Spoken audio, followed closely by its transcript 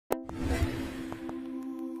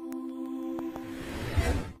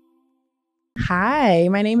Hi,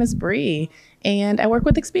 my name is Bree, and I work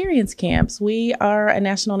with Experience Camps. We are a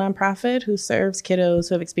national nonprofit who serves kiddos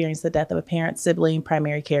who have experienced the death of a parent, sibling,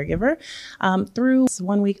 primary caregiver through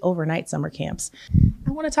 1 week overnight summer camps.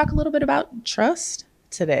 I want to talk a little bit about trust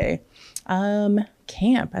today.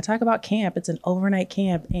 Camp. I talk about camp. It's an overnight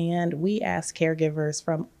camp, and we ask caregivers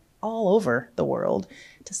from all over the world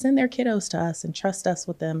to send their kiddos to us and trust us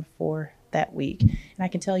with them for that week. And I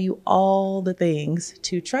can tell you all the things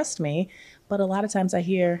to trust me, but a lot of times I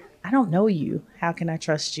hear, I don't know you. How can I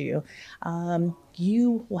trust you?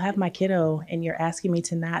 You will have my kiddo and you're asking me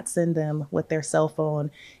to not send them with their cell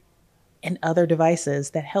phone and other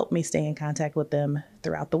devices that help me stay in contact with them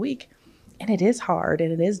throughout the week. And it is hard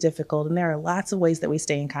and it is difficult. And there are lots of ways that we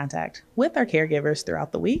stay in contact with our caregivers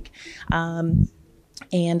throughout the week.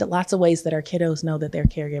 And lots of ways that our kiddos know that their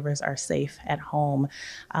caregivers are safe at home.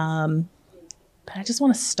 But I just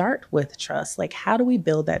want to start with trust. Like, how do we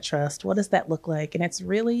build that trust? What does that look like? And it's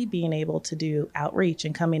really being able to do outreach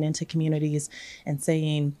and coming into communities and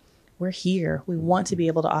saying, we're here. We want to be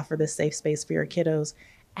able to offer this safe space for your kiddos.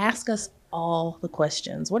 Ask us all the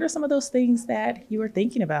questions. What are some of those things that you are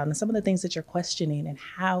thinking about and some of the things that you're questioning, and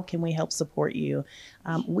how can we help support you?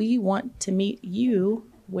 We want to meet you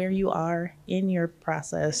where you are in your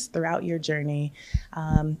process throughout your journey,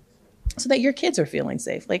 so that your kids are feeling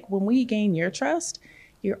safe. Like, when we gain your trust,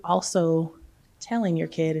 you're also telling your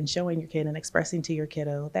kid and showing your kid and expressing to your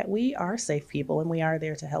kiddo that we are safe people and we are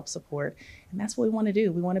there to help support. And that's what we want to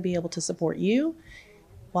do. We want to be able to support you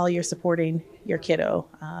while you're supporting your kiddo.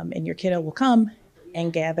 And your kiddo will come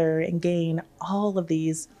and gather and gain all of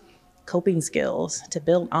these coping skills to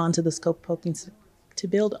build onto the coping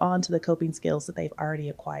skills that they've already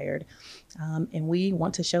acquired. And we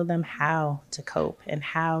want to show them how to cope and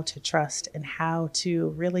how to trust and how to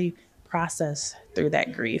really process through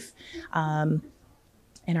that grief.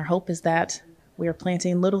 And our hope is that we are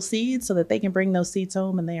planting little seeds so that they can bring those seeds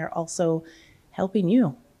home, and they are also helping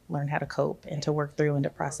you learn how to cope and to work through and to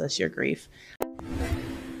process your grief.